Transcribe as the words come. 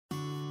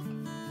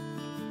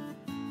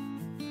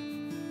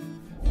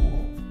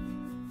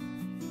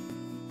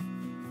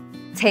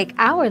Take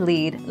our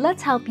lead,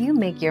 let's help you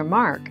make your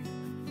mark.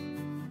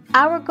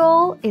 Our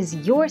goal is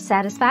your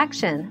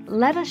satisfaction.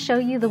 Let us show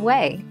you the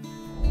way.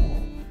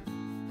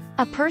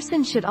 A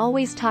person should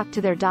always talk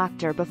to their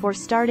doctor before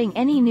starting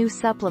any new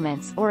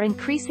supplements or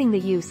increasing the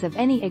use of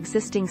any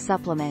existing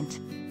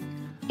supplement.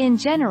 In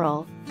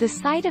general, the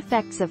side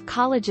effects of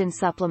collagen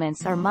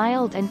supplements are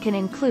mild and can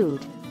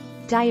include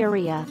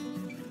diarrhea,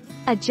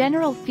 a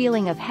general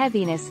feeling of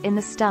heaviness in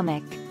the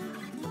stomach,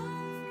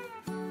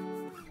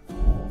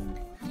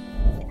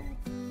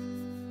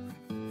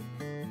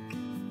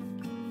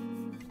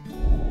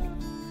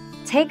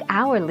 Take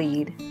our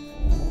lead.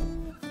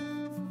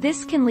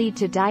 This can lead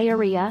to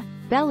diarrhea,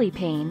 belly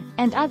pain,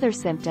 and other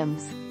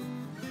symptoms.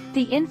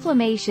 The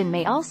inflammation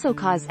may also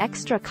cause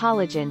extra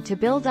collagen to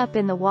build up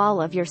in the wall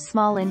of your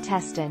small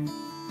intestine.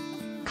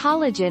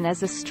 Collagen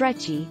is a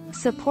stretchy,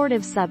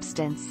 supportive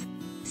substance.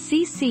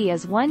 CC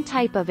is one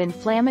type of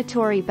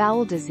inflammatory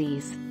bowel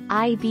disease,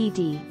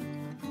 IBD.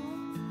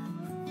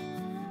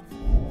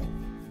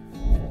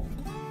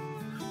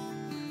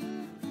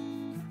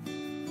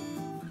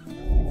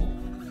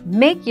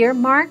 Make your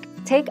mark,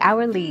 take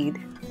our lead.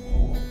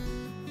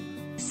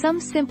 Some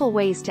simple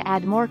ways to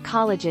add more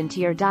collagen to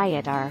your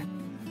diet are: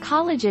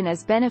 collagen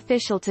is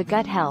beneficial to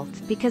gut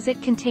health because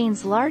it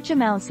contains large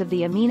amounts of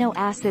the amino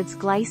acids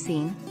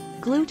glycine,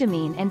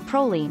 glutamine and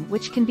proline,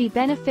 which can be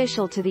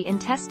beneficial to the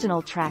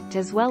intestinal tract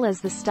as well as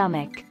the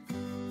stomach.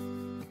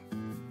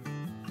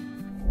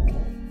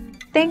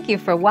 Thank you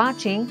for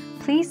watching.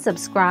 Please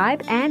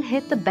subscribe and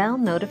hit the bell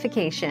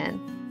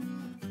notification.